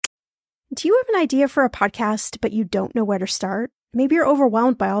Do you have an idea for a podcast, but you don't know where to start? Maybe you're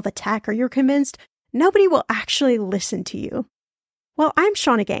overwhelmed by all the tech, or you're convinced nobody will actually listen to you. Well, I'm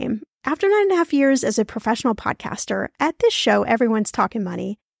Shawna Game. After 9.5 years as a professional podcaster, at this show, everyone's talking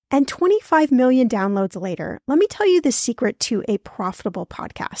money, and 25 million downloads later, let me tell you the secret to a profitable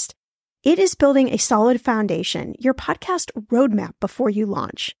podcast. It is building a solid foundation, your podcast roadmap before you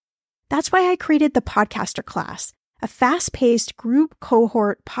launch. That's why I created the Podcaster Class, a fast-paced group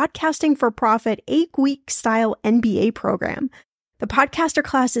cohort podcasting for profit 8-week style MBA program. The Podcaster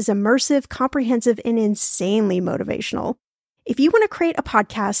Class is immersive, comprehensive, and insanely motivational. If you want to create a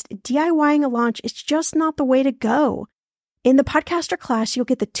podcast, DIYing a launch is just not the way to go. In the Podcaster Class, you'll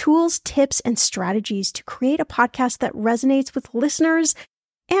get the tools, tips, and strategies to create a podcast that resonates with listeners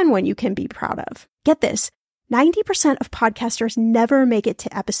and one you can be proud of. Get this, 90% of podcasters never make it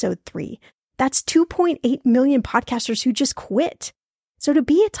to episode 3. That's 2.8 million podcasters who just quit. So to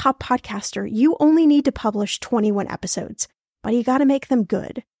be a top podcaster, you only need to publish 21 episodes, but you got to make them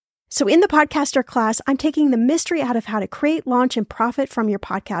good. So in the Podcaster Class, I'm taking the mystery out of how to create, launch, and profit from your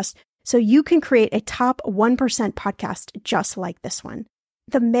podcast so you can create a top 1% podcast just like this one.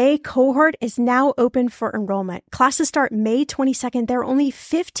 The May cohort is now open for enrollment. Classes start May 22nd. There are only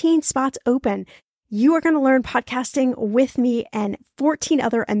 15 spots open. You are going to learn podcasting with me and 14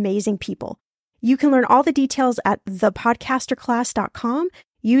 other amazing people. You can learn all the details at thepodcasterclass.com.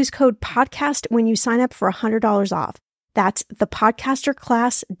 Use code PODCAST when you sign up for $100 off. That's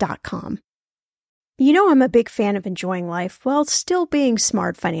thepodcasterclass.com. You know I'm a big fan of enjoying life while still being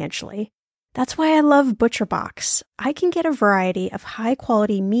smart financially. That's why I love ButcherBox. I can get a variety of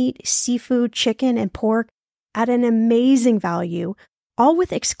high-quality meat, seafood, chicken, and pork at an amazing value, all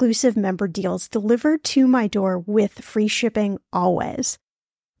with exclusive member deals delivered to my door with free shipping always.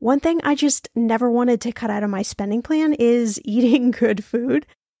 One thing I just never wanted to cut out of my spending plan is eating good food.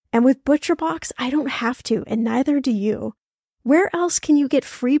 And with ButcherBox, I don't have to, and neither do you. Where else can you get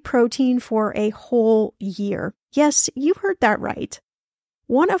free protein for a whole year? Yes, you heard that right.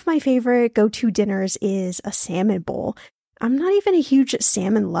 One of my favorite go-to dinners is a salmon bowl. I'm not even a huge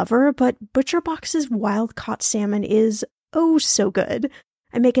salmon lover, but ButcherBox's wild-caught salmon is oh so good.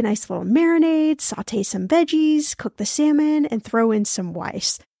 I make a nice little marinade, saute some veggies, cook the salmon, and throw in some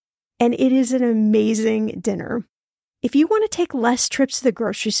rice. And it is an amazing dinner. If you want to take less trips to the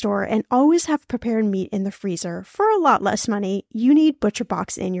grocery store and always have prepared meat in the freezer for a lot less money, you need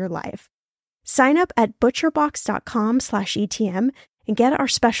ButcherBox in your life. Sign up at butcherbox.com/ETM and get our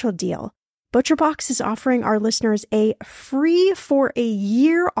special deal. ButcherBox is offering our listeners a free for a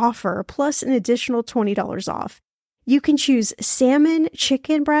year offer plus an additional $20 off. You can choose salmon,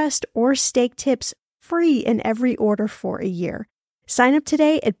 chicken breast, or steak tips free in every order for a year. Sign up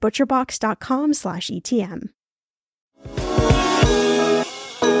today at butcherbox.com/ETM.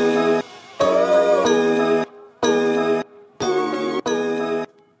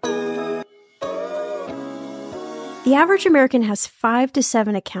 The average American has 5 to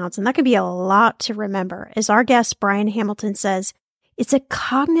 7 accounts, and that can be a lot to remember. As our guest Brian Hamilton says, it's a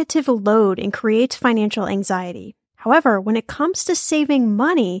cognitive load and creates financial anxiety. However, when it comes to saving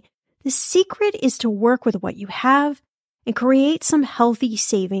money, the secret is to work with what you have and create some healthy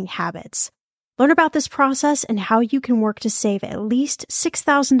saving habits. Learn about this process and how you can work to save at least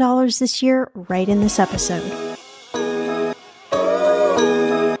 $6,000 this year right in this episode.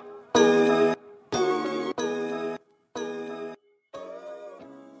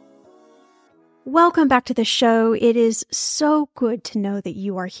 Welcome back to the show. It is so good to know that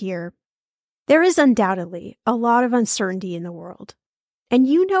you are here. There is undoubtedly a lot of uncertainty in the world. And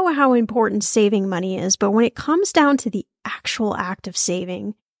you know how important saving money is, but when it comes down to the actual act of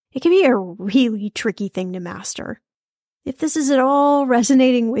saving, it can be a really tricky thing to master. If this is at all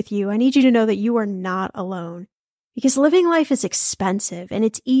resonating with you, I need you to know that you are not alone. Because living life is expensive, and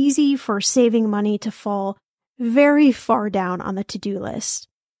it's easy for saving money to fall very far down on the to-do list.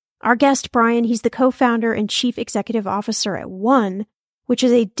 Our guest, Brian, he's the co-founder and chief executive officer at One, which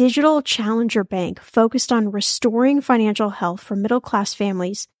is a digital challenger bank focused on restoring financial health for middle-class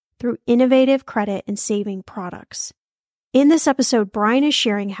families through innovative credit and saving products. In this episode, Brian is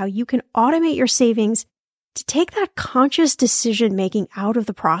sharing how you can automate your savings to take that conscious decision-making out of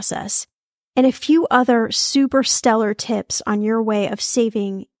the process, and a few other super stellar tips on your way of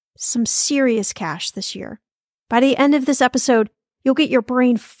saving some serious cash this year. By the end of this episode, you'll get your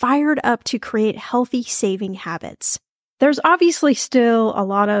brain fired up to create healthy saving habits. There's obviously still a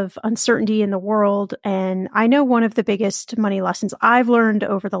lot of uncertainty in the world, and I know one of the biggest money lessons I've learned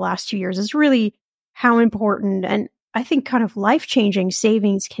over the last 2 years is really how important and I think kind of life-changing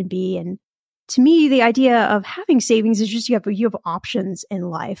savings can be. And to me, the idea of having savings is just you have options in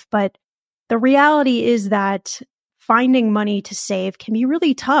life. But the reality is that finding money to save can be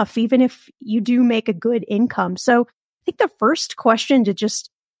really tough, even if you do make a good income. So I think the first question to just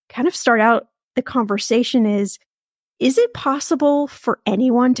kind of start out the conversation is it possible for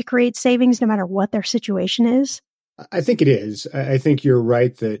anyone to create savings no matter what their situation is? I think it is. I think you're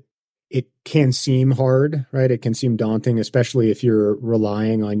right that it can seem hard, right? It can seem daunting, especially if you're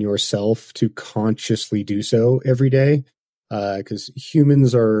relying on yourself to consciously do so every day, because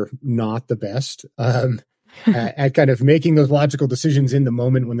humans are not the best at kind of making those logical decisions in the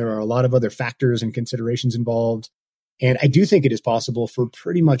moment when there are a lot of other factors and considerations involved. And I do think it is possible for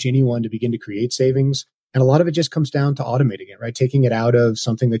pretty much anyone to begin to create savings. And a lot of it just comes down to automating it, right? Taking it out of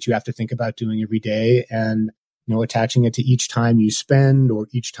something that you have to think about doing every day and attaching it to each time you spend or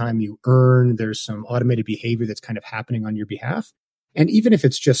each time you earn. There's some automated behavior that's kind of happening on your behalf. And even if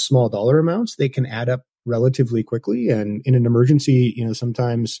it's just small dollar amounts, they can add up relatively quickly. And in an emergency,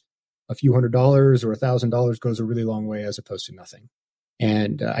 sometimes a few $100s or $1,000 goes a really long way as opposed to nothing.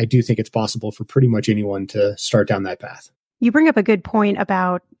 And I do think it's possible for pretty much anyone to start down that path. You bring up a good point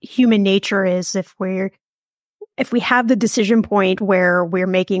about human nature is if we have the decision point where we're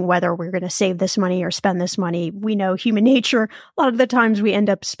making whether we're going to save this money or spend this money, we know human nature, a lot of the times we end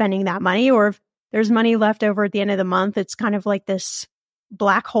up spending that money, or if there's money left over at the end of the month, it's kind of like this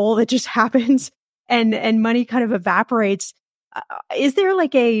black hole that just happens and money kind of evaporates. Is there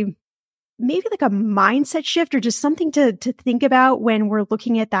maybe a mindset shift or just something to think about when we're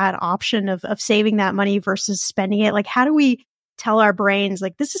looking at that option of saving that money versus spending it? Like, how do we tell our brains,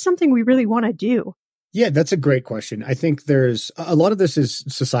 this is something we really want to do? Yeah, that's a great question. I think there's a lot of this is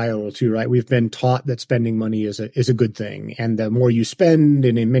societal too, right? We've been taught that spending money is a good thing. And the more you spend,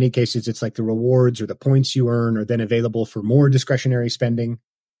 and in many cases, it's like the rewards or the points you earn are then available for more discretionary spending.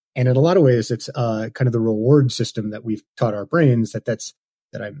 And in a lot of ways, it's kind of the reward system that we've taught our brains that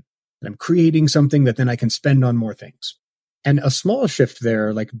I'm creating something that then I can spend on more things. And a small shift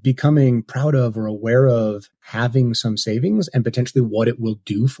there, like becoming proud of or aware of having some savings and potentially what it will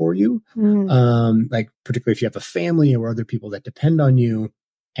do for you. Particularly if you have a family or other people that depend on you,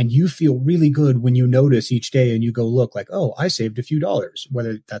 and you feel really good when you notice each day and you go look like, oh, I saved a few dollars,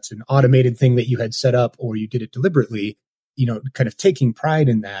 whether that's an automated thing that you had set up or you did it deliberately, kind of taking pride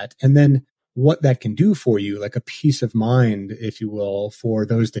in that. And then what that can do for you, like a peace of mind, if you will, for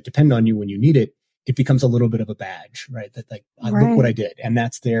those that depend on you when you need it, it becomes a little bit of a badge, right? That look what I did, and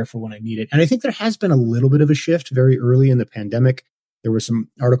that's there for when I need it. And I think there has been a little bit of a shift very early in the pandemic. There were some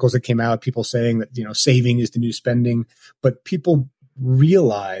articles that came out, people saying that, saving is the new spending, but people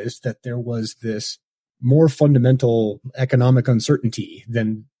realized that there was this more fundamental economic uncertainty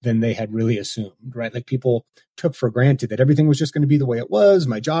than they had really assumed, right? Like people took for granted that everything was just going to be the way it was.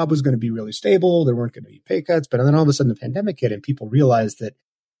 My job was going to be really stable. There weren't going to be pay cuts. But then all of a sudden the pandemic hit and people realized that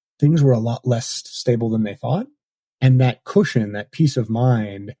things were a lot less stable than they thought. And that cushion, that peace of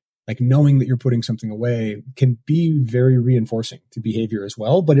mind, like knowing that you're putting something away, can be very reinforcing to behavior as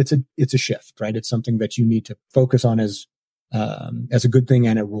well. But it's a shift, right? It's something that you need to focus on as a good thing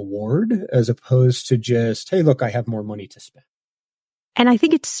and a reward, as opposed to just, hey, look, I have more money to spend. And I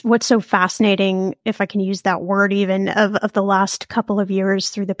think it's what's so fascinating, if I can use that word even, of the last couple of years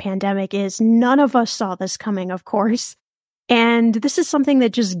through the pandemic is none of us saw this coming, of course. And this is something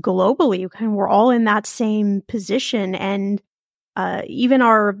that just globally, we're all in that same position. And even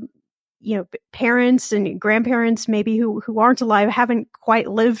our, parents and grandparents, maybe who aren't alive, haven't quite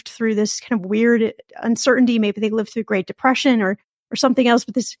lived through this kind of weird uncertainty. Maybe they lived through Great Depression or something else,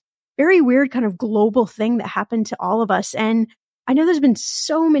 but this very weird kind of global thing that happened to all of us. And I know there's been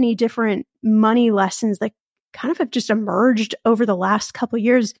so many different money lessons that kind of have just emerged over the last couple of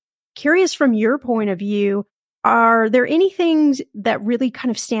years. Curious from your point of view, are there any things that really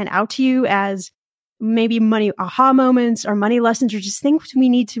kind of stand out to you as maybe money aha moments or money lessons or just things we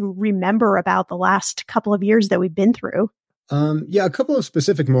need to remember about the last couple of years that we've been through? Yeah, a couple of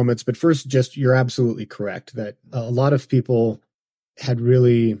specific moments, but first, just you're absolutely correct that a lot of people had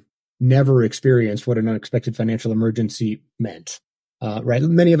really never experienced what an unexpected financial emergency meant. Right.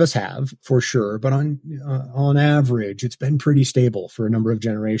 Many of us have, for sure. But on average, it's been pretty stable for a number of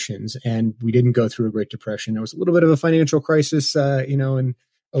generations. And we didn't go through a Great Depression. There was a little bit of a financial crisis, in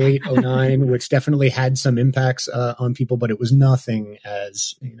 08, 09, which definitely had some impacts on people, but it was nothing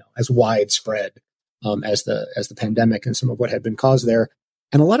as widespread as the pandemic and some of what had been caused there.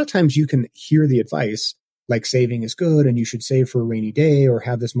 And a lot of times you can hear the advice like saving is good and you should save for a rainy day or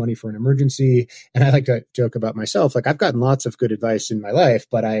have this money for an emergency. And I like to joke about myself. Like I've gotten lots of good advice in my life,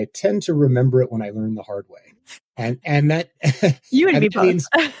 but I tend to remember it when I learn the hard way. And that you and me means,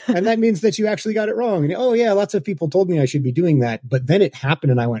 and that means that you actually got it wrong. And oh yeah, lots of people told me I should be doing that, but then it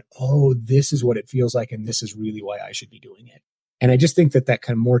happened and I went, oh, this is what it feels like. And this is really why I should be doing it. And I just think that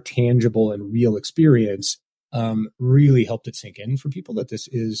kind of more tangible and real experience really helped it sink in for people that this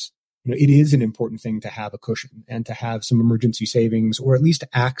is, it is an important thing to have a cushion and to have some emergency savings or at least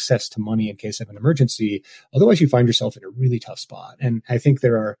access to money in case of an emergency. Otherwise, you find yourself in a really tough spot. And I think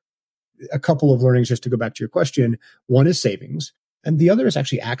there are a couple of learnings just to go back to your question. One is savings. And the other is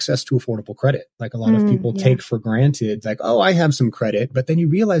actually access to affordable credit. Like a lot of people take for granted, like, oh, I have some credit, but then you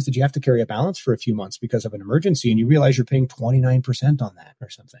realize that you have to carry a balance for a few months because of an emergency. And you realize you're paying 29% on that or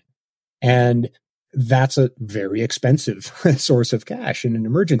something. And that's a very expensive source of cash in an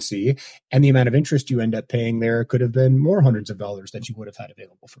emergency. And the amount of interest you end up paying there could have been more hundreds of dollars that you would have had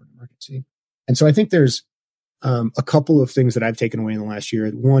available for an emergency. And so I think there's a couple of things that I've taken away in the last year.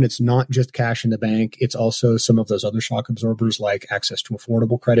 One, it's not just cash in the bank. It's also some of those other shock absorbers like access to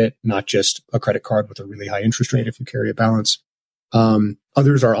affordable credit, not just a credit card with a really high interest rate if you carry a balance.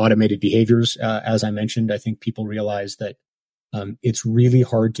 Others are automated behaviors. As I mentioned, I think people realize that it's really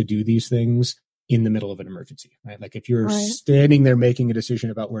hard to do these things in the middle of an emergency, right? Like if you're standing there making a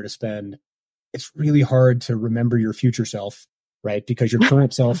decision about where to spend, it's really hard to remember your future self, right? Because your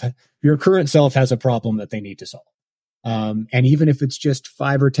current self has a problem that they need to solve. And even if it's just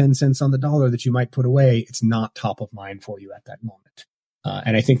 5 or 10 cents on the dollar that you might put away, it's not top of mind for you at that moment.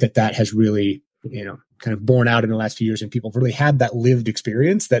 And I think that has really, kind of borne out in the last few years, and people have really had that lived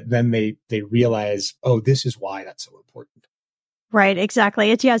experience that then they realize, oh, this is why that's so important. Right,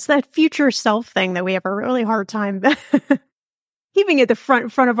 exactly. It's that future self thing that we have a really hard time keeping at the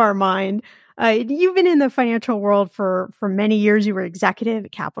front of our mind. You've been in the financial world for many years. You were executive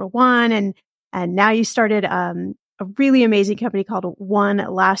at Capital One, and now you started a really amazing company called One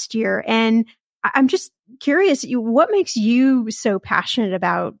last year. And I'm just curious, what makes you so passionate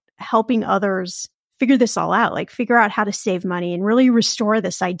about helping others figure this all out, like figure out how to save money and really restore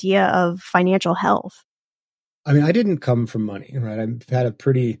this idea of financial health? I mean, I didn't come from money, right? I've had a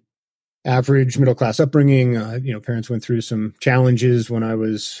pretty average middle-class upbringing. Parents went through some challenges when I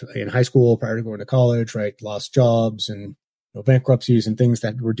was in high school prior to going to college, right? Lost jobs and bankruptcies and things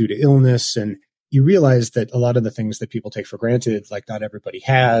that were due to illness. And you realize that a lot of the things that people take for granted, like not everybody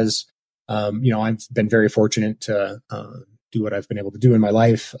has. I've been very fortunate to do what I've been able to do in my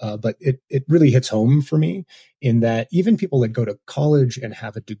life. But it really hits home for me in that even people that go to college and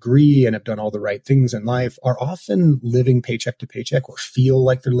have a degree and have done all the right things in life are often living paycheck to paycheck or feel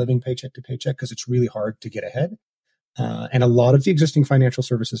like they're living paycheck to paycheck because it's really hard to get ahead. And a lot of the existing financial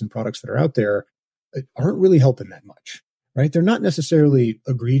services and products that are out there aren't really helping that much, right? They're not necessarily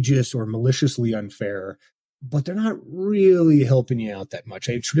egregious or maliciously unfair, but they're not really helping you out that much.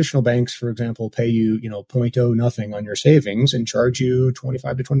 Traditional banks, for example, pay you, 0.0 nothing on your savings and charge you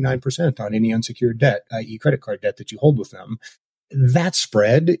 25 to 29% on any unsecured debt, i.e. credit card debt that you hold with them. That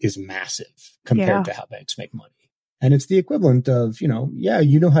spread is massive compared to how banks make money. And it's the equivalent of, you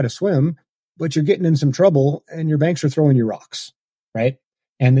know how to swim, but you're getting in some trouble and your banks are throwing you rocks, right?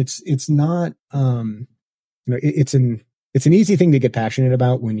 And it's not, it's an easy thing to get passionate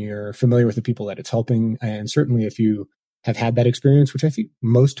about when you're familiar with the people that it's helping. And certainly if you have had that experience, which I think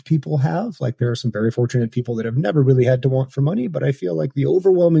most people have, like there are some very fortunate people that have never really had to want for money, but I feel like the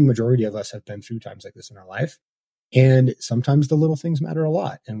overwhelming majority of us have been through times like this in our life. And sometimes the little things matter a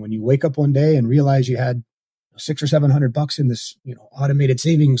lot. And when you wake up one day and realize you had $600 or $700 in this, automated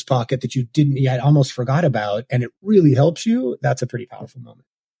savings pocket that you had almost forgot about, and it really helps you, that's a pretty powerful moment.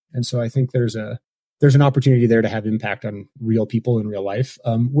 And so I think there's an opportunity there to have impact on real people in real life.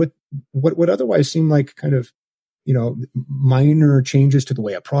 With what would otherwise seem like kind of, minor changes to the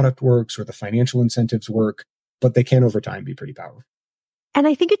way a product works or the financial incentives work, but they can over time be pretty powerful. And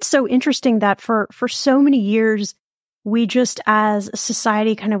I think it's so interesting that for so many years, we just as a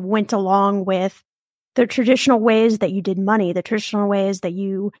society kind of went along with the traditional ways that you did money, the traditional ways that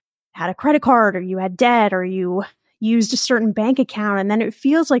you had a credit card or you had debt or you used a certain bank account. And then it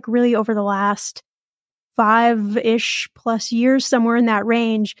feels like really over the last 5-ish plus years, somewhere in that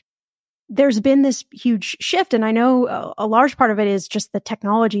range, there's been this huge shift. And I know a large part of it is just the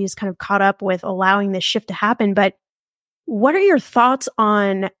technology is kind of caught up with allowing this shift to happen. But what are your thoughts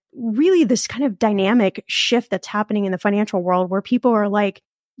on really this kind of dynamic shift that's happening in the financial world where people are like,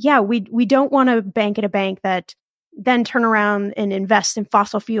 yeah, we don't want to bank at a bank that then turn around and invest in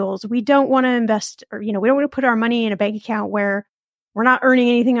fossil fuels. We don't want to invest or, we don't want to put our money in a bank account where we're not earning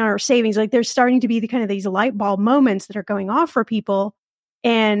anything on our savings. Like there's starting to be the kind of these light bulb moments that are going off for people.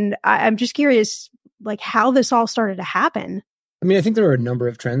 And I'm just curious, like how this all started to happen. I mean, I think there are a number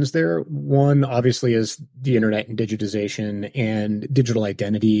of trends there. One, obviously, is the internet and digitization and digital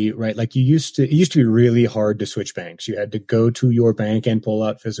identity, right? Like it used to be really hard to switch banks. You had to go to your bank and pull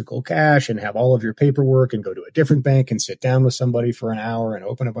out physical cash and have all of your paperwork and go to a different bank and sit down with somebody for an hour and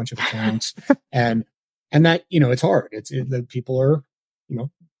open a bunch of accounts. and that, it's hard. The people are,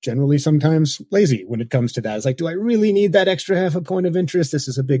 generally sometimes lazy when it comes to that. It's like, do I really need that extra half a point of interest? This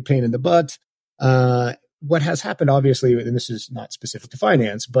is a big pain in the butt. What has happened, obviously, and this is not specific to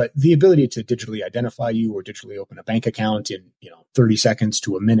finance, but the ability to digitally identify you or digitally open a bank account in, 30 seconds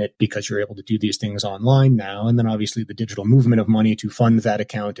to a minute because you're able to do these things online now. And then obviously the digital movement of money to fund that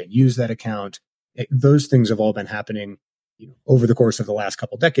account and use that account. Those things have all been happening, over the course of the last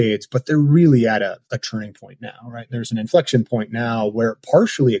couple decades, but they're really at a turning point now, right? There's an inflection point now where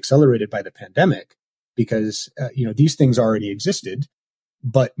partially accelerated by the pandemic because, these things already existed.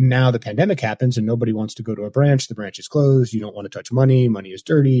 But now the pandemic happens and nobody wants to go to a branch. The branch is closed. You don't want to touch money. Money is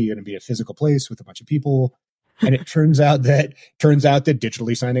dirty. You're going to be a physical place with a bunch of people. And it turns out that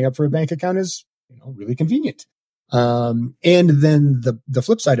digitally signing up for a bank account is, really convenient. And then the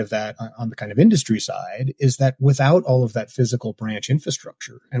flip side of that on the kind of industry side is that without all of that physical branch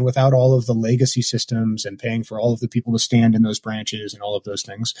infrastructure and without all of the legacy systems and paying for all of the people to stand in those branches and all of those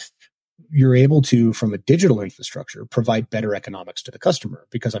things, you're able to, from a digital infrastructure, provide better economics to the customer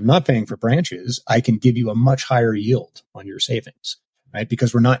because I'm not paying for branches. I can give you a much higher yield on your savings, right?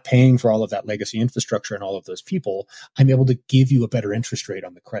 Because we're not paying for all of that legacy infrastructure and all of those people. I'm able to give you a better interest rate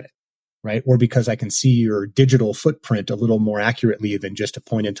on the credit, right? Or because I can see your digital footprint a little more accurately than just a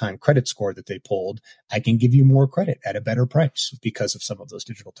point in time credit score that they pulled, I can give you more credit at a better price because of some of those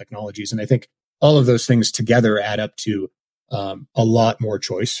digital technologies. And I think all of those things together add up to a lot more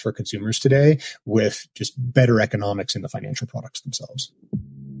choice for consumers today with just better economics in the financial products themselves.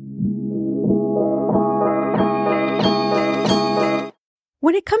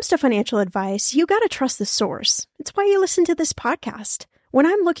 When it comes to financial advice, you got to trust the source. It's why you listen to this podcast. When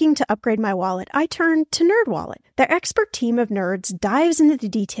I'm looking to upgrade my wallet, I turn to NerdWallet. Their expert team of nerds dives into the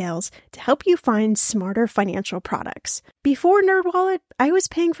details to help you find smarter financial products. Before NerdWallet, I was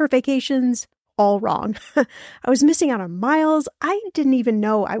paying for vacations all wrong. I was missing out on miles I didn't even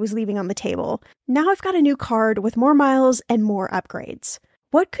know I was leaving on the table. Now I've got a new card with more miles and more upgrades.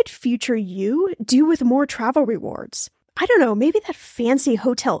 What could future you do with more travel rewards? I don't know, maybe that fancy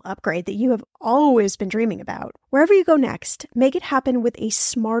hotel upgrade that you have always been dreaming about. Wherever you go next, make it happen with a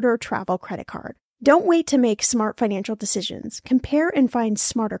smarter travel credit card. Don't wait to make smart financial decisions. Compare and find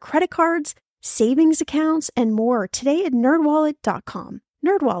smarter credit cards, savings accounts, and more today at nerdwallet.com.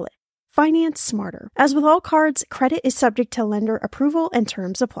 NerdWallet. Finance smarter. As with all cards, credit is subject to lender approval and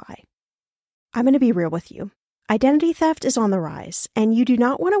terms apply. I'm going to be real with you. Identity theft is on the rise, and you do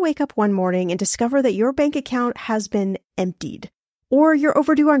not want to wake up one morning and discover that your bank account has been emptied, or you're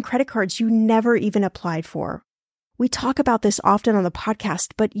overdue on credit cards you never even applied for. We talk about this often on the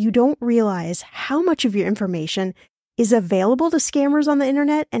podcast, but you don't realize how much of your information is available to scammers on the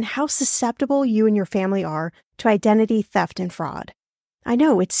internet and how susceptible you and your family are to identity theft and fraud. I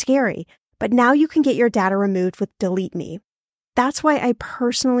know, it's scary, but now you can get your data removed with Delete Me. That's why I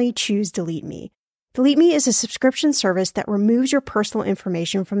personally choose Delete Me. Delete Me is a subscription service that removes your personal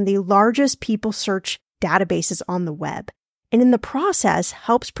information from the largest people search databases on the web, and in the process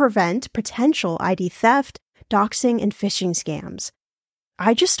helps prevent potential ID theft, doxing, and phishing scams.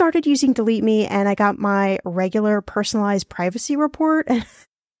 I just started using Delete Me and I got my regular personalized privacy report and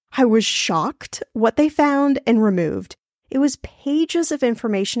I was shocked what they found and removed. It was pages of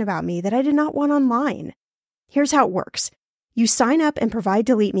information about me that I did not want online. Here's how it works. You sign up and provide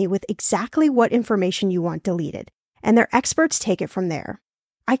Delete Me with exactly what information you want deleted, and their experts take it from there.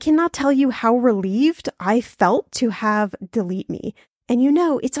 I cannot tell you how relieved I felt to have Delete Me. And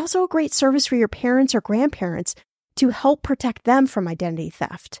it's also a great service for your parents or grandparents to help protect them from identity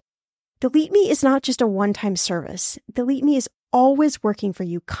theft. Delete Me is not just a one-time service. Delete Me is always working for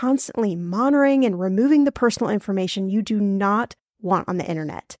you, constantly monitoring and removing the personal information you do not want on the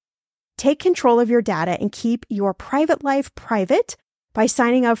internet. Take control of your data and keep your private life private by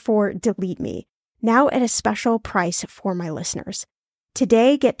signing up for Delete Me, now at a special price for my listeners.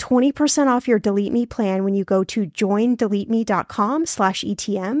 Today, get 20% off your Delete Me plan when you go to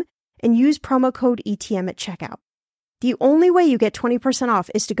joindeleteme.com/ETM and use promo code ETM at checkout. The only way you get 20%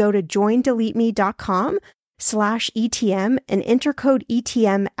 off is to go to joindeleteme.com/ETM and enter code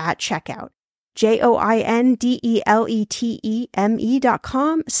ETM at checkout.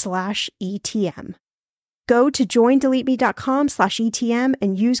 JOINDELETEME.com/ETM. Go to joindeleteme.com/ETM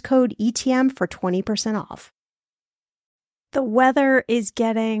and use code ETM for 20% off. The weather is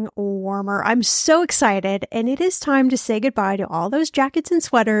getting warmer. I'm so excited, and it is time to say goodbye to all those jackets and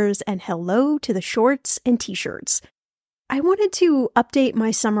sweaters and hello to the shorts and t-shirts. I wanted to update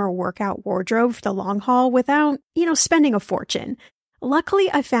my summer workout wardrobe for the long haul without, spending a fortune. Luckily,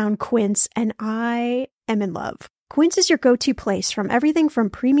 I found Quince, and I am in love. Quince is your go-to place from everything from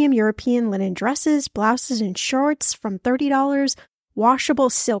premium European linen dresses, blouses, and shorts from $30, washable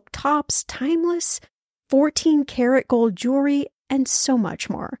silk tops, timeless 14-karat gold jewelry, and so much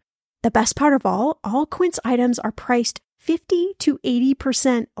more. The best part of all Quince items are priced 50 to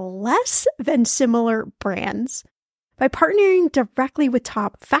 80% less than similar brands. By partnering directly with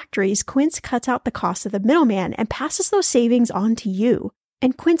top factories, Quince cuts out the cost of the middleman and passes those savings on to you.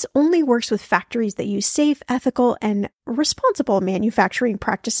 And Quince only works with factories that use safe, ethical, and responsible manufacturing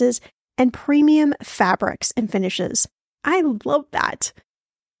practices and premium fabrics and finishes. I love that.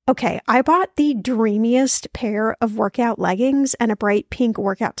 Okay, I bought the dreamiest pair of workout leggings and a bright pink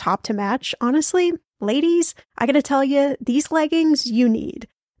workout top to match. Honestly, ladies, I gotta tell you, these leggings you need.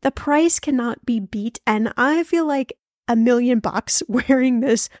 The price cannot be beat, and I feel like $1 million wearing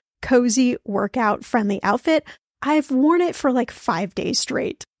this cozy workout-friendly outfit. I've worn it for like 5 days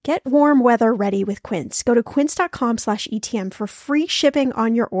straight. Get warm weather ready with Quince. Go to quince.com/ETM for free shipping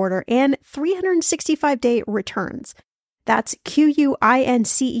on your order and 365-day returns. That's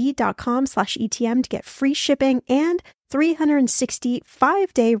QUINCE.com/ETM to get free shipping and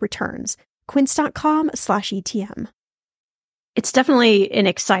 365-day returns. Quince.com/ETM. It's definitely an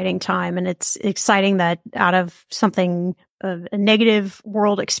exciting time, and it's exciting that out of something, a negative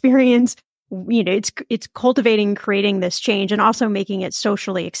world experience, it's cultivating, creating this change and also making it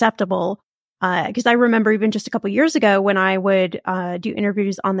socially acceptable. Because I remember even just a couple of years ago when I would do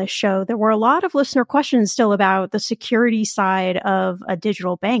interviews on this show, there were a lot of listener questions still about the security side of a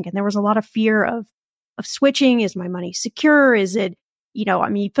digital bank. And there was a lot of fear of switching. Is my money secure? Is it,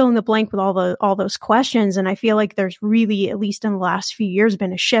 fill in the blank with all those questions. And I feel like there's really, at least in the last few years,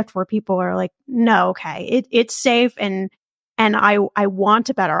 been a shift where people are like, no, okay, it's safe. And I want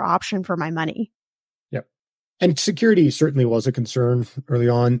a better option for my money. And security certainly was a concern early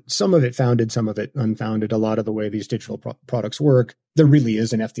on. Some of it founded, some of it unfounded. A lot of the way these digital products work, there really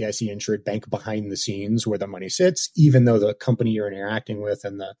is an FDIC insured bank behind the scenes where the money sits, even though the company you're interacting with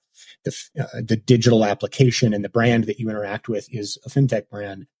and the digital application and the brand that you interact with is a fintech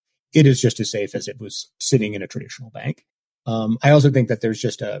brand. It is just as safe as it was sitting in a traditional bank. I also think that there's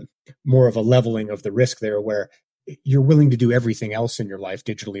just more of a leveling of the risk there where you're willing to do everything else in your life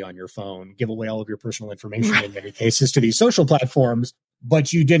digitally on your phone, give away all of your personal information in many cases to these social platforms,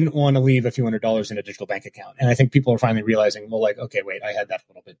 but you didn't want to leave a few $100s in a digital bank account. And I think people are finally realizing, well, like, okay, wait, I had that a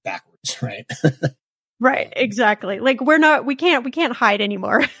little bit backwards, right? Right, exactly. Like we can't hide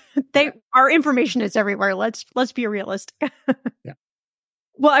anymore. Our information is everywhere. Let's be realistic. Yeah.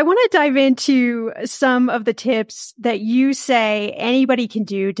 Well, I want to dive into some of the tips that you say anybody can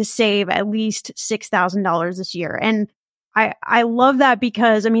do to save at least $6,000 this year. And I love that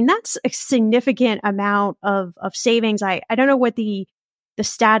because, that's a significant amount of savings. I don't know what the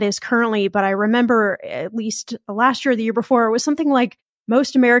stat is currently, but I remember at least last year or the year before, it was something like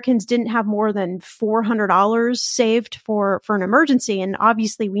most Americans didn't have more than $400 saved for an emergency. And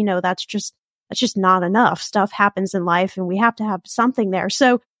obviously we know that's just not enough. Stuff happens in life and we have to have something there.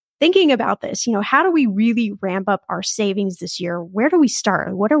 So thinking about this, how do we really ramp up our savings this year? Where do we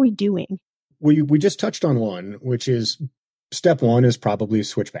start? What are we doing? We just touched on one, which is step one is probably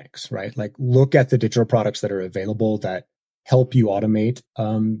switch banks, right? Like look at the digital products that are available that help you automate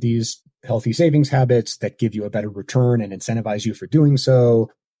these healthy savings habits that give you a better return and incentivize you for doing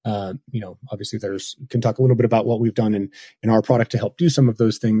so. Obviously can talk a little bit about what we've done in our product to help do some of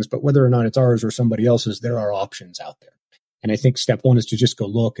those things, but whether or not it's ours or somebody else's, there are options out there. And I think step one is to just go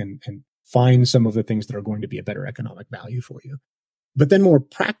look and find some of the things that are going to be a better economic value for you. But then more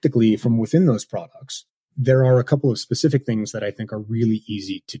practically from within those products, there are a couple of specific things that I think are really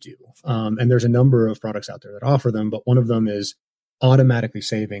easy to do. And there's a number of products out there that offer them, but one of them is automatically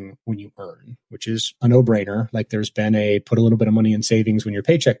saving when you earn, which is a no-brainer. Like there's been put a little bit of money in savings when your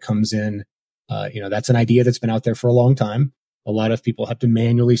paycheck comes in. That's an idea that's been out there for a long time. A lot of people have to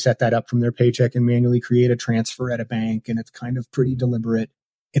manually set that up from their paycheck and manually create a transfer at a bank. And it's kind of pretty deliberate.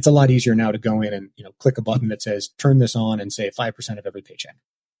 It's a lot easier now to go in and, click a button that says, turn this on and save 5% of every paycheck.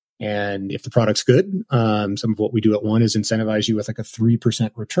 And if the product's good, some of what we do at One is incentivize you with like a 3%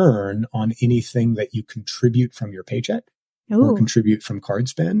 return on anything that you contribute from your paycheck. Ooh. Or contribute from card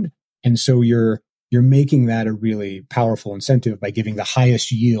spend. And so you're you're making that a really powerful incentive by giving the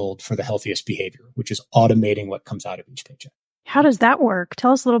highest yield for the healthiest behavior, which is automating what comes out of each paycheck. How does that work?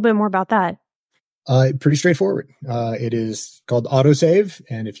 Tell us a little bit more about that. Pretty straightforward. It is called autosave.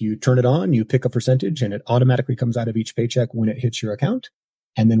 And if you turn it on, you pick a percentage and it automatically comes out of each paycheck when it hits your account.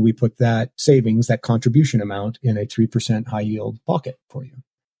 And then we put that savings, that contribution amount, in a 3% high yield pocket for you.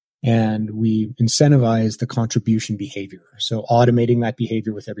 And we incentivize the contribution behavior. So automating that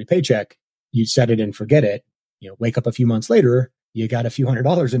behavior with every paycheck, you set it and forget it. Wake up a few months later, you got a few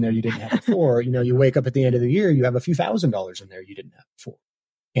 $100s in there you didn't have before. You wake up at the end of the year, you have a few $1,000s in there you didn't have before.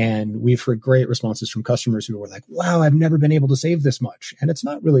 And we've heard great responses from customers who were like, wow, I've never been able to save this much. And it's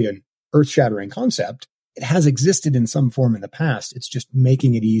not really an earth-shattering concept. It has existed in some form in the past. It's just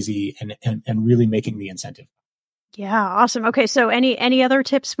making it easy and really making the incentive. Yeah, awesome. Okay, so any other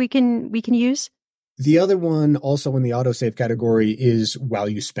tips we can use? The other one, also in the autosave category, is while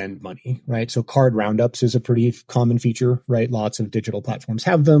you spend money, right? So card roundups is a pretty common feature, right? Lots of digital platforms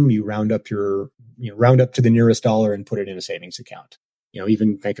have them. You round up to the nearest dollar and put it in a savings account.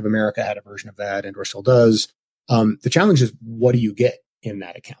 Even Bank of America had a version of that and or still does. The challenge is, what do you get in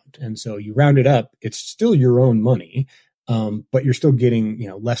that account? And so you round it up. It's still your own money, but you're still getting,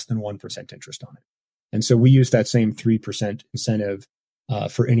 less than 1% interest on it. And so we use that same 3% incentive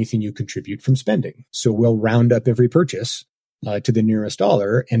for anything you contribute from spending. So we'll round up every purchase to the nearest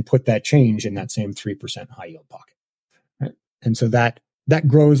dollar and put that change in that same 3% high yield pocket. Right? And so that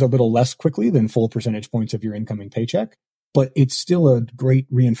grows a little less quickly than full percentage points of your incoming paycheck, but it's still a great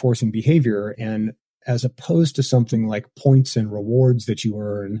reinforcing behavior. And as opposed to something like points and rewards that you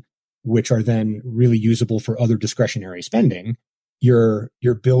earn, which are then really usable for other discretionary spending, you're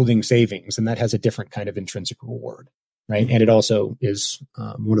building savings, and that has a different kind of intrinsic reward, right? And it also is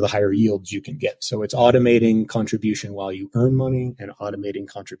one of the higher yields you can get. So it's automating contribution while you earn money and automating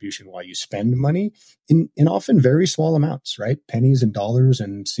contribution while you spend money in often very small amounts, right? Pennies and dollars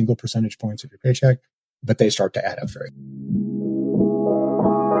and single percentage points of your paycheck, but they start to add up very.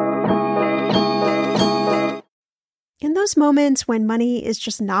 In those moments when money is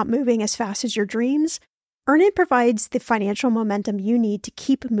just not moving as fast as your dreams, Earnin provides the financial momentum you need to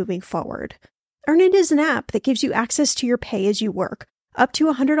keep moving forward. Earnin is an app that gives you access to your pay as you work, up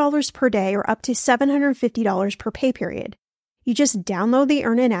to $100 per day or up to $750 per pay period. You just download the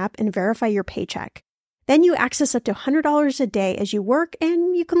Earnin app and verify your paycheck. Then you access up to $100 a day as you work,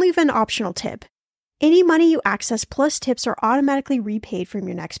 and you can leave an optional tip. Any money you access plus tips are automatically repaid from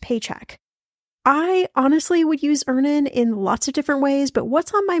your next paycheck. I honestly would use Earnin in lots of different ways, but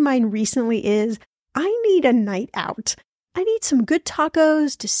what's on my mind recently is I need a night out. I need some good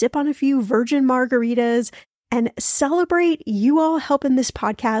tacos to sip on a few virgin margaritas and celebrate you all helping this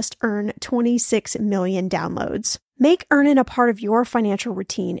podcast earn 26 million downloads. Make Earnin a part of your financial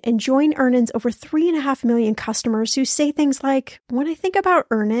routine and join Earnin's over 3.5 million customers who say things like, when I think about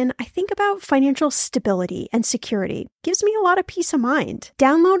Earnin, I think about financial stability and security. Gives me a lot of peace of mind.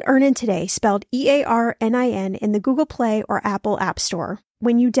 Download Earnin today, spelled EARNIN, in the Google Play or Apple App Store.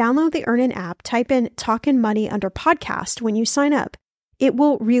 When you download the Earnin app, type in Talkin' Money under podcast when you sign up. It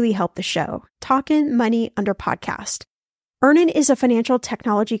will really help the show. Talkin' Money under podcast. Earnin is a financial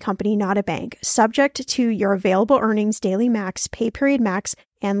technology company, not a bank, subject to your available earnings, daily max, pay period max,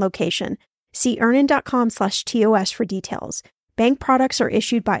 and location. See earnin.com/TOS for details. Bank products are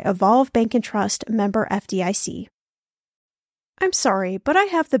issued by Evolve Bank and Trust, member FDIC. I'm sorry, but I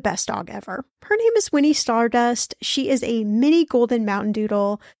have the best dog ever. Her name is Winnie Stardust. She is a mini golden mountain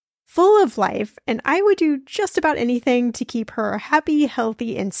doodle, full of life, and I would do just about anything to keep her happy,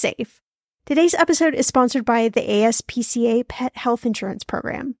 healthy, and safe. Today's episode is sponsored by the ASPCA Pet Health Insurance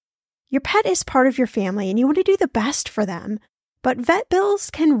Program. Your pet is part of your family and you want to do the best for them, but vet bills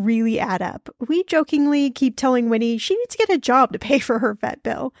can really add up. We jokingly keep telling Winnie she needs to get a job to pay for her vet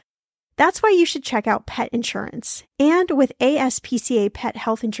bill. That's why you should check out pet insurance. And with ASPCA Pet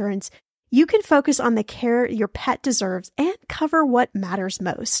Health Insurance, you can focus on the care your pet deserves and cover what matters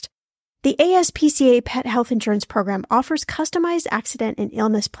most. The ASPCA Pet Health Insurance Program offers customized accident and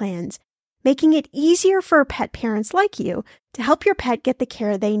illness plans, making it easier for pet parents like you to help your pet get the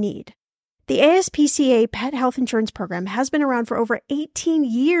care they need. The ASPCA Pet Health Insurance Program has been around for over 18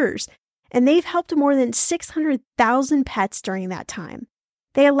 years, and they've helped more than 600,000 pets during that time.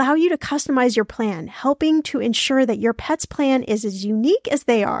 They allow you to customize your plan, helping to ensure that your pet's plan is as unique as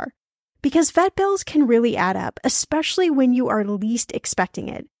they are. Because vet bills can really add up, especially when you are least expecting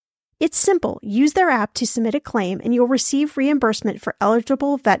it. It's simple. Use their app to submit a claim and you'll receive reimbursement for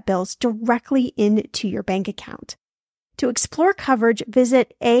eligible vet bills directly into your bank account. To explore coverage,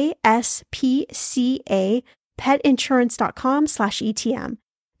 visit ASPCApetinsurance.com/ETM.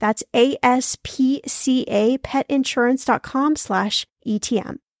 That's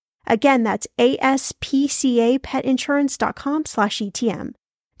ASPCApetinsurance.com/ETM. Again, that's ASPCApetinsurance.com/ETM.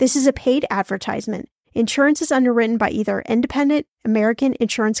 This is a paid advertisement. Insurance is underwritten by either Independent American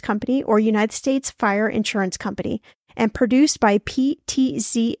Insurance Company or United States Fire Insurance Company and produced by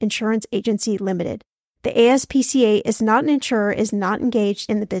PTZ Insurance Agency Limited. The ASPCA is not an insurer, is not engaged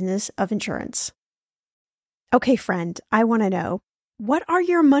in the business of insurance. Okay, friend, I want to know, what are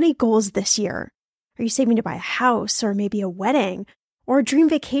your money goals this year? Are you saving to buy a house or maybe a wedding or a dream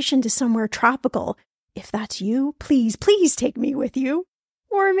vacation to somewhere tropical? If that's you, please take me with you.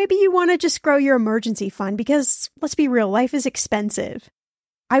 Or maybe you want to just grow your emergency fund because, let's be real, life is expensive.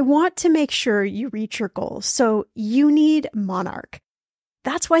 I want to make sure you reach your goals, so you need Monarch.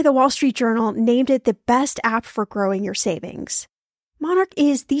 That's why the Wall Street Journal named it the best app for growing your savings. Monarch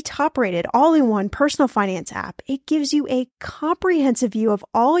is the top-rated all-in-one personal finance app. It gives you a comprehensive view of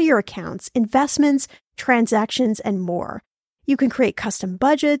all your accounts, investments, transactions, and more. You can create custom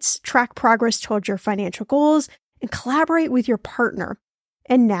budgets, track progress toward your financial goals, and collaborate with your partner.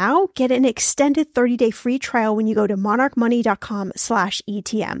 And now, get an extended 30-day free trial when you go to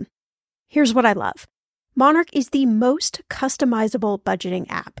monarchmoney.com/ETM. Here's what I love. Monarch is the most customizable budgeting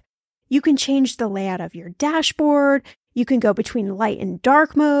app. You can change the layout of your dashboard. You can go between light and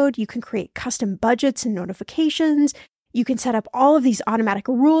dark mode. You can create custom budgets and notifications. You can set up all of these automatic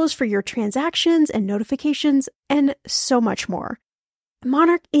rules for your transactions and notifications, and so much more.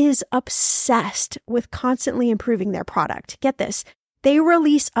 Monarch is obsessed with constantly improving their product. Get this. They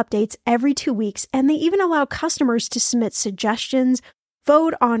release updates every 2 weeks, and they even allow customers to submit suggestions,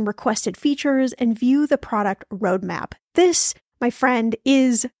 vote on requested features, and view the product roadmap. This, my friend,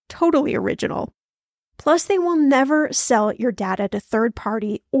 is totally original. Plus, they will never sell your data to third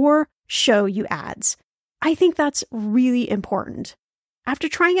party or show you ads. I think that's really important. After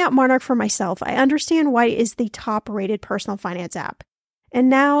trying out Monarch for myself, I understand why it is the top-rated personal finance app. And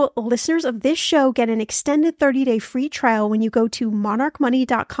now, listeners of this show get an extended 30-day free trial when you go to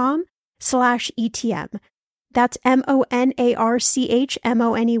monarchmoney.com/ETM. That's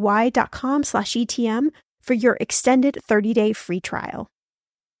monarchmoney.com/ETM for your extended 30-day free trial.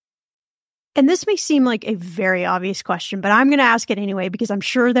 And this may seem like a very obvious question, but I'm going to ask it anyway because I'm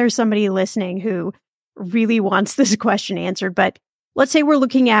sure there's somebody listening who really wants this question answered. But let's say we're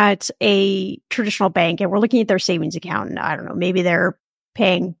looking at a traditional bank and we're looking at their savings account. And I don't know, maybe they're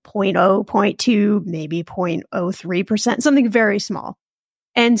paying 0.0, 0.2, maybe 0.03%, something very small.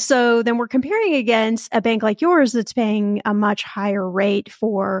 And so then we're comparing against a bank like yours that's paying a much higher rate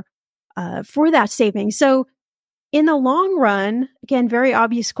for that savings. So in the long run, again, very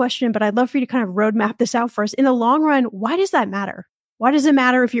obvious question, but I'd love for you to kind of roadmap this out for us. In the long run, why does that matter? Why does it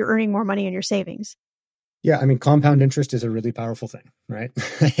matter if you're earning more money in your savings? Yeah, I mean, compound interest is a really powerful thing, right?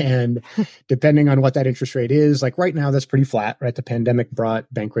 And depending on what that interest rate is, like right now, that's pretty flat, right? The pandemic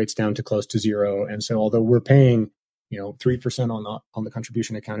brought bank rates down to close to zero. And so although we're paying, 3% on the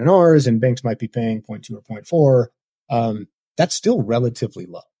contribution account in ours, and banks might be paying 0.2 or 0.4, that's still relatively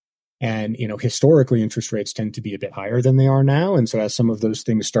low. And, historically, interest rates tend to be a bit higher than they are now. And so as some of those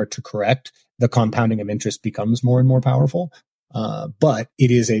things start to correct, the compounding of interest becomes more and more powerful. But it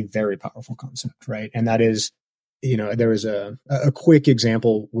is a very powerful concept, right? And that is, there is a quick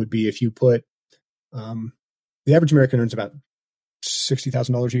example would be if you put, the average American earns about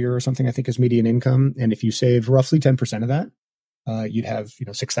 $60,000 a year or something, I think is median income. And if you save roughly 10% of that, you'd have,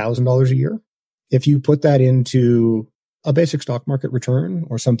 $6,000 a year. If you put that into a basic stock market return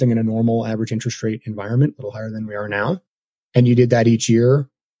or something in a normal average interest rate environment, a little higher than we are now, and you did that each year,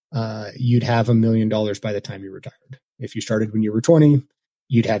 you'd have $1 million by the time you retired. If you started when you were 20,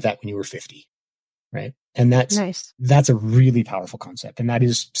 you'd have that when you were 50, right? And that's nice. That's a really powerful concept. And that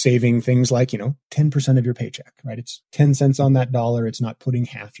is saving things like, 10% of your paycheck, right? It's 10 cents on that dollar. It's not putting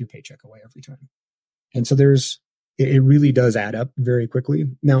half your paycheck away every time. And so it really does add up very quickly.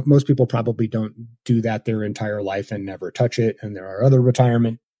 Now, most people probably don't do that their entire life and never touch it. And there are other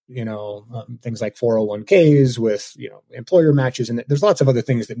retirement, things like 401ks with, employer matches. And there's lots of other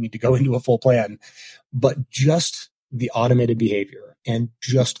things that need to go into a full plan. But just the automated behavior and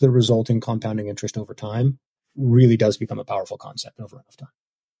just the resulting compounding interest over time really does become a powerful concept over enough time.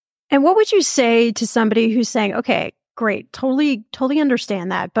 And what would you say to somebody who's saying, okay, great, totally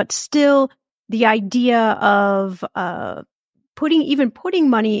understand that, but still the idea of putting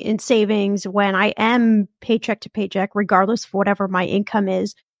money in savings when I am paycheck to paycheck, regardless of whatever my income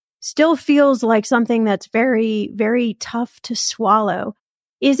is, still feels like something that's very, very tough to swallow.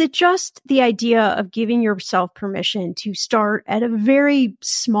 Is it just the idea of giving yourself permission to start at a very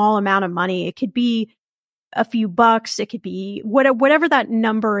small amount of money? It could be a few bucks. It could be whatever that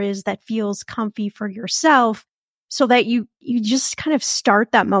number is that feels comfy for yourself, so that you just kind of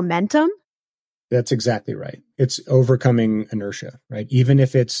start that momentum. That's exactly right. It's overcoming inertia, right? Even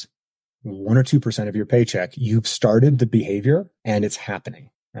if it's 1 or 2% of your paycheck, you've started the behavior and it's happening,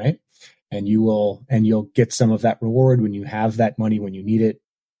 right? And you'll get some of that reward when you have that money, when you need it.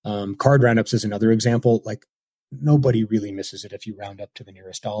 Card roundups is another example. Like, nobody really misses it if you round up to the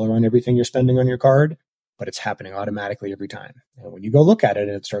nearest dollar on everything you're spending on your card, but it's happening automatically every time. And when you go look at it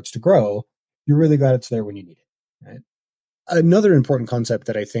and it starts to grow, you're really glad it's there when you need it, right? Another important concept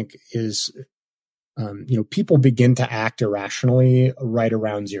that I think is, people begin to act irrationally right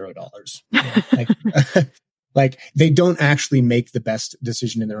around $0. Like they don't actually make the best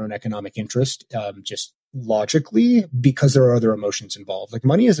decision in their own economic interest, just logically, because there are other emotions involved. Like,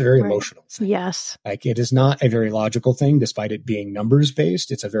 money is a very emotional thing. Yes. Like, it is not a very logical thing, despite it being numbers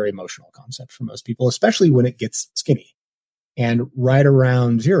based. It's a very emotional concept for most people, especially when it gets skinny. And right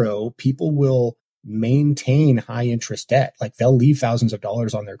around 0, people will maintain high interest debt. Like, they'll leave thousands of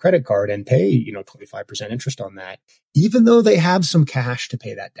dollars on their credit card and pay, 25% interest on that, even though they have some cash to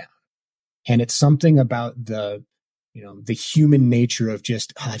pay that down. And it's something about the human nature of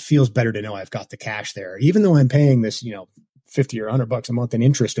just, it feels better to know I've got the cash there, even though I'm paying this, $50 or $100 a month in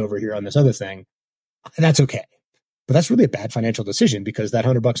interest over here on this other thing. That's okay. But that's really a bad financial decision, because that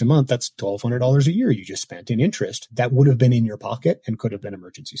 $100 a month, that's $1,200 a year you just spent in interest that would have been in your pocket and could have been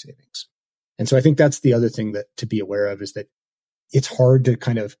emergency savings. And so I think that's the other thing that to be aware of, is that it's hard to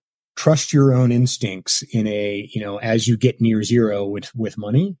kind of trust your own instincts in as you get near 0 with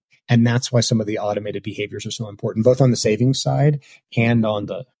money. And that's why some of the automated behaviors are so important, both on the savings side and on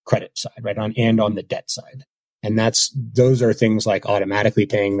the credit side, right? And on the debt side. And those are things like automatically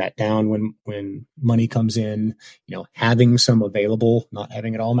paying that down when money comes in, having some available, not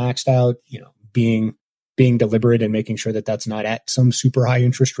having it all maxed out, being deliberate and making sure that that's not at some super high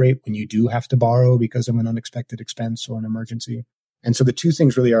interest rate when you do have to borrow because of an unexpected expense or an emergency. And so the two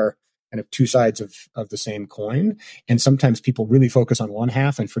things really are kind of two sides of the same coin. And sometimes people really focus on one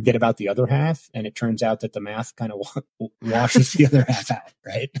half and forget about the other half. And it turns out that the math kind of washes the other half out,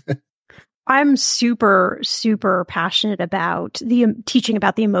 right? I'm super, super passionate about teaching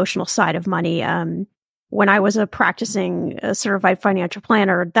about the emotional side of money. When I was a practicing certified financial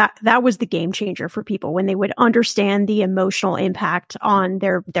planner, that was the game changer for people, when they would understand the emotional impact on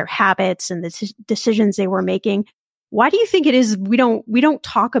their habits and the decisions they were making. Why do you think it is we don't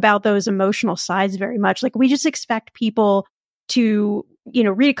talk about those emotional sides very much? Like, we just expect people to,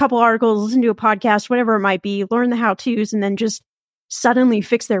 read a couple articles, listen to a podcast, whatever it might be, learn the how-tos, and then just suddenly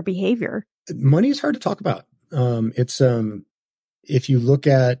fix their behavior. Money is hard to talk about. If you look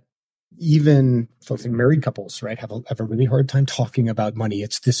at even folks in married couples, right, have a really hard time talking about money.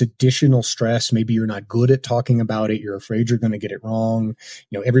 It's this additional stress. Maybe you're not good at talking about it. You're afraid you're going to get it wrong.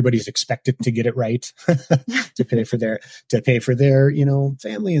 Everybody's expected to get it right to pay for their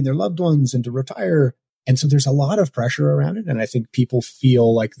family and their loved ones and to retire. And so there's a lot of pressure around it. And I think people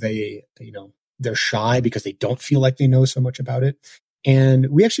feel like they're shy because they don't feel like they know so much about it. And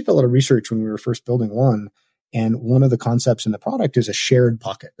we actually did a lot of research when we were first building One. And one of the concepts in the product is a shared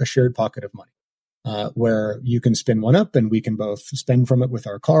pocket of money, where you can spin one up and we can both spend from it with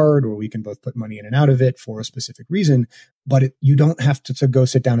our card, or we can both put money in and out of it for a specific reason. But you don't have to go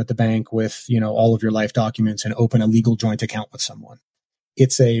sit down at the bank with, all of your life documents and open a legal joint account with someone.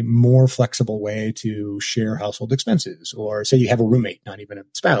 It's a more flexible way to share household expenses, or say you have a roommate, not even a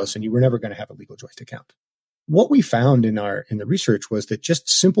spouse, and you were never going to have a legal joint account. What we found in the research was that just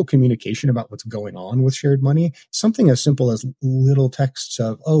simple communication about what's going on with shared money, something as simple as little texts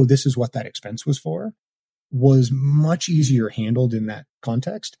of, oh, this is what that expense was for, was much easier handled in that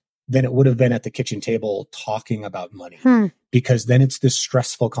context than it would have been at the kitchen table talking about money. Because then it's this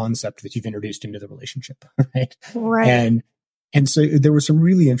stressful concept that you've introduced into the relationship, right? Right. And so there were some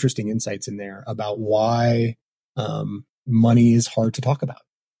really interesting insights in there about why money is hard to talk about.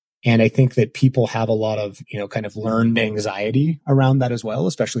 And I think that people have a lot of, kind of learned anxiety around that as well,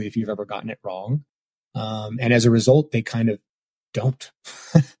 especially if you've ever gotten it wrong. And as a result, they kind of don't.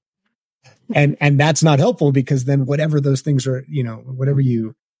 and that's not helpful, because then whatever those things are, whatever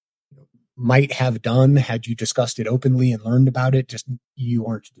you might have done had you discussed it openly and learned about it, just you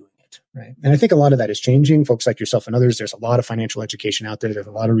aren't doing it. Right. And I think a lot of that is changing. Folks like yourself and others, there's a lot of financial education out there. There's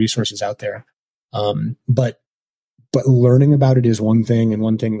a lot of resources out there. But learning about it is one thing. And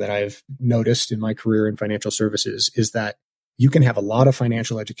one thing that I've noticed in my career in financial services is that you can have a lot of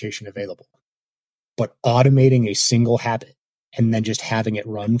financial education available, but automating a single habit and then just having it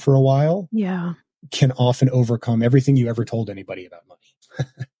run for a while can often overcome everything you ever told anybody about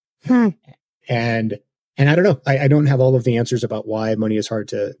money. And And I don't know, I don't have all of the answers about why money is hard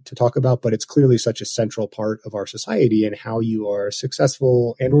to talk about, but it's clearly such a central part of our society and how you are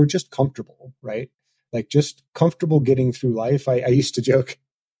successful and or just comfortable, right? Like just comfortable getting through life. I used to joke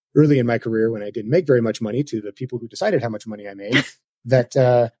early in my career when I didn't make very much money to the people who decided how much money I made that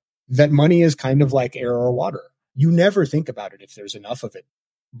that money is kind of like air or water. You never think about it if there's enough of it.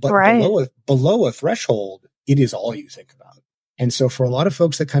 But right. below a threshold, it is all you think about. And so for a lot of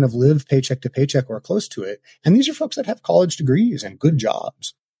folks that kind of live paycheck to paycheck or close to it, and these are folks that have college degrees and good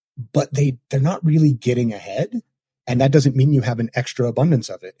jobs, but they're not really getting ahead. And that doesn't mean you have an extra abundance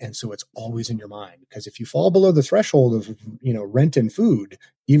of it. And so it's always in your mind, because if you fall below the threshold of, rent and food,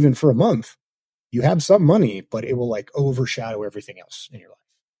 even for a month, you have some money, but it will like overshadow everything else in your life.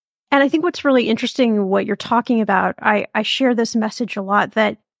 And I think what's really interesting, what you're talking about, I share this message a lot,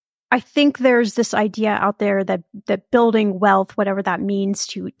 that I think there's this idea out there that building wealth, whatever that means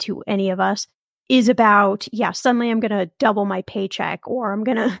to any of us, is about, suddenly I'm going to double my paycheck, or I'm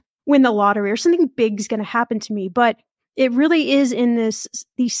going to win the lottery, or something big is going to happen to me. But it really is in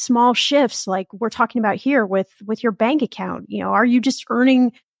these small shifts, like we're talking about here with your bank account. Are you just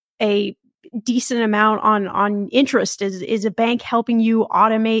earning a decent amount on interest? Is a bank helping you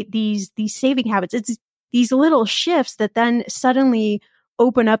automate these saving habits? It's these little shifts that then suddenly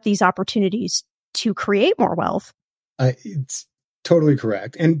open up these opportunities to create more wealth. It's totally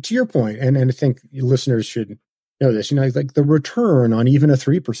correct. And to your point, and I think listeners should know this, like the return on even a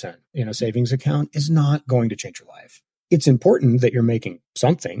 3%, savings account is not going to change your life. It's important that you're making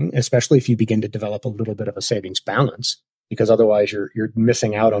something, especially if you begin to develop a little bit of a savings balance, because otherwise you're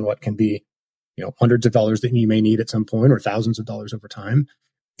missing out on what can be, hundreds of dollars that you may need at some point, or thousands of dollars over time.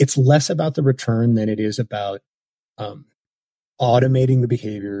 It's less about the return than it is about automating the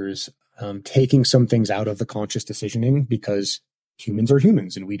behaviors, taking some things out of the conscious decisioning, because humans are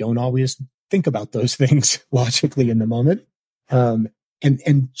humans and we don't always think about those things logically in the moment.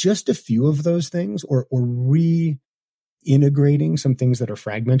 And just a few of those things, or reintegrating some things that are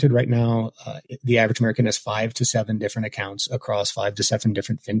fragmented right now. The average American has 5 to 7 different accounts across 5 to 7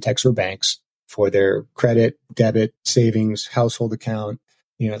 different fintechs or banks for their credit, debit, savings, household account.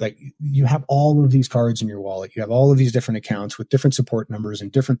 Like you have all of these cards in your wallet. You have all of these different accounts with different support numbers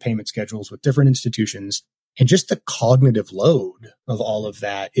and different payment schedules with different institutions. And just the cognitive load of all of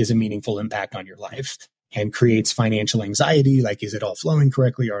that is a meaningful impact on your life and creates financial anxiety. Like, is it all flowing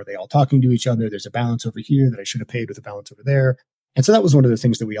correctly? Are they all talking to each other? There's a balance over here that I should have paid with a balance over there. And so that was one of the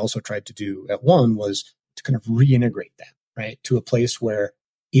things that we also tried to do at One, was to kind of reintegrate that, right, to a place where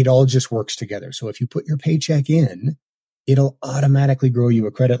it all just works together. So if you put your paycheck in, it'll automatically grow you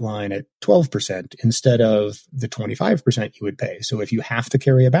a credit line at 12% instead of the 25% you would pay. So if you have to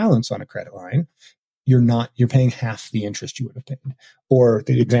carry a balance on a credit line, you're paying half the interest you would have paid. Or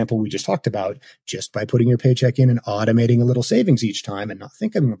the example we just talked about, just by putting your paycheck in and automating a little savings each time and not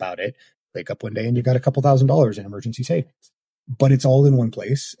thinking about it, wake up one day and you got a couple $1,000s in emergency savings. But it's all in one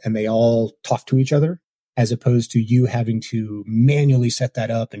place and they all talk to each other, as opposed to you having to manually set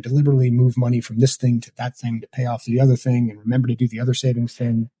that up and deliberately move money from this thing to that thing to pay off the other thing and remember to do the other savings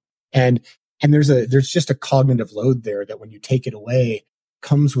thing. And there's just a cognitive load there that when you take it away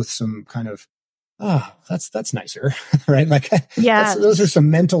comes with some kind of, that's nicer, right? Like, those are some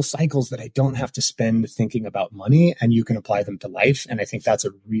mental cycles that I don't have to spend thinking about money, and you can apply them to life. And I think that's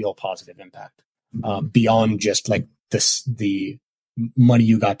a real positive impact, beyond just like the money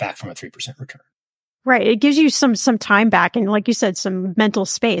you got back from a 3% return. Right. It gives you some time back. And like you said, some mental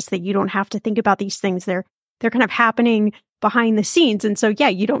space that you don't have to think about these things. They're kind of happening behind the scenes. And so,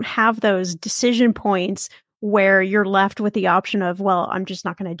 you don't have those decision points where you're left with the option of, well, I'm just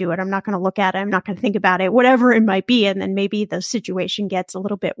not going to do it. I'm not going to look at it. I'm not going to think about it, whatever it might be. And then maybe the situation gets a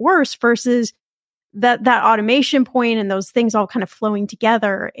little bit worse, versus that automation point and those things all kind of flowing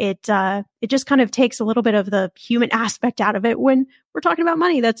together. It just kind of takes a little bit of the human aspect out of it when we're talking about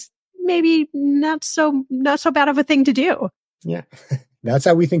money. That's maybe not so bad of a thing to do. Yeah. That's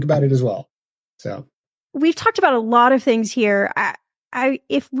how we think about it as well. So we've talked about a lot of things here.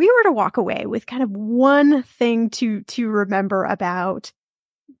 If we were to walk away with kind of one thing to remember about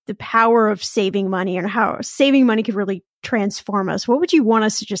the power of saving money and how saving money could really transform us, what would you want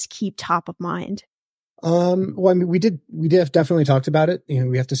us to just keep top of mind? Well, I mean, we definitely talked about it.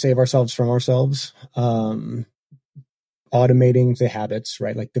 We have to save ourselves from ourselves. Automating the habits,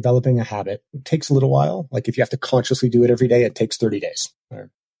 right? Like developing a habit, it takes a little while. Like if you have to consciously do it every day, it takes 30 days. Or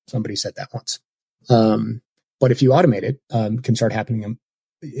somebody said that once. But if you automate it, can start happening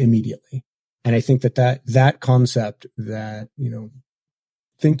immediately. And I think that concept that,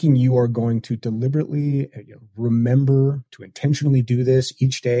 thinking you are going to deliberately remember to intentionally do this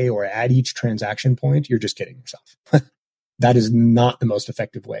each day or at each transaction point, you're just kidding yourself. That is not the most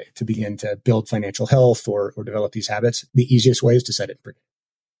effective way to begin to build financial health or develop these habits. The easiest way is to set it and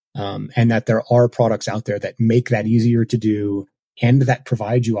forget. And that there are products out there that make that easier to do and that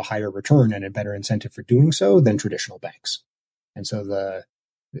provide you a higher return and a better incentive for doing so than traditional banks. And so the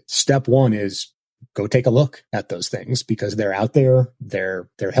step one is go take a look at those things because they're out there. They're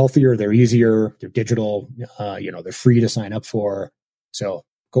healthier. They're easier. They're digital. They're free to sign up for. So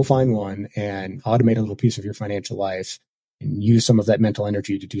go find one and automate a little piece of your financial life and use some of that mental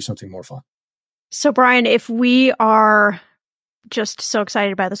energy to do something more fun. So Brian, if we are just so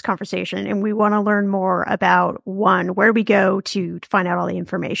excited about this conversation and we want to learn more about One, where do we go to find out all the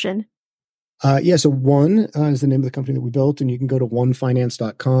information? So One is the name of the company that we built, and you can go to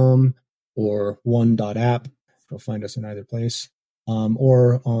onefinance.com or one.app. You'll find us in either place,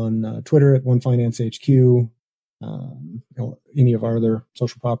 or on Twitter at OneFinanceHQ, any of our other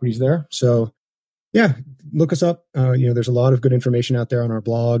social properties there. So yeah, look us up. There's a lot of good information out there on our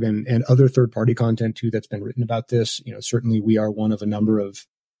blog and other third-party content too that's been written about this. Certainly we are one of a number of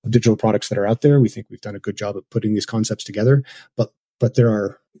digital products that are out there. We think we've done a good job of putting these concepts together, but there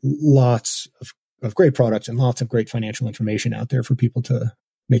are lots of great products and lots of great financial information out there for people to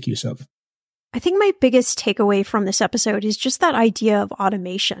make use of. I think my biggest takeaway from this episode is just that idea of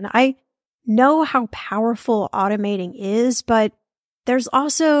automation. I know how powerful automating is, but there's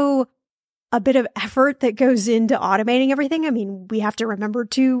also a bit of effort that goes into automating everything. I mean, we have to remember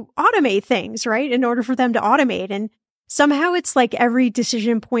to automate things, right? In order for them to automate. And somehow it's like every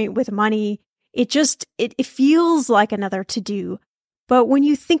decision point with money, it feels like another to-do. But when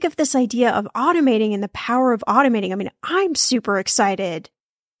you think of this idea of automating and the power of automating, I mean, I'm super excited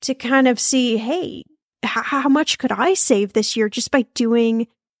to kind of see, hey, how much could I save this year just by doing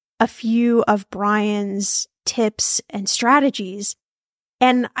a few of Brian's tips and strategies?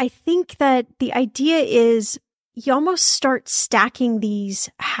 And I think that the idea is you almost start stacking these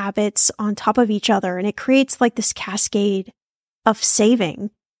habits on top of each other, and it creates like this cascade of saving.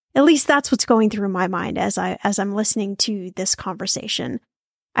 At least that's what's going through my mind as I'm listening to this conversation.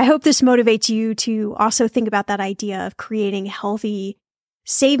 I hope this motivates you to also think about that idea of creating healthy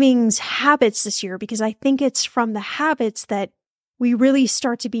savings habits this year, because I think it's from the habits that we really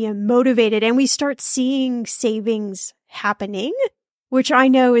start to be motivated and we start seeing savings happening, which I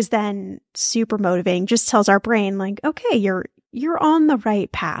know is then super motivating, just tells our brain like, okay, you're on the right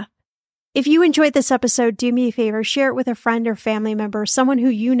path. If you enjoyed this episode, do me a favor, share it with a friend or family member, someone who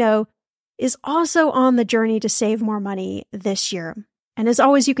you know is also on the journey to save more money this year. And as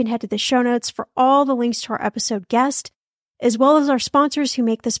always, you can head to the show notes for all the links to our episode guest, as well as our sponsors who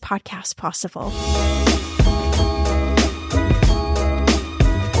make this podcast possible.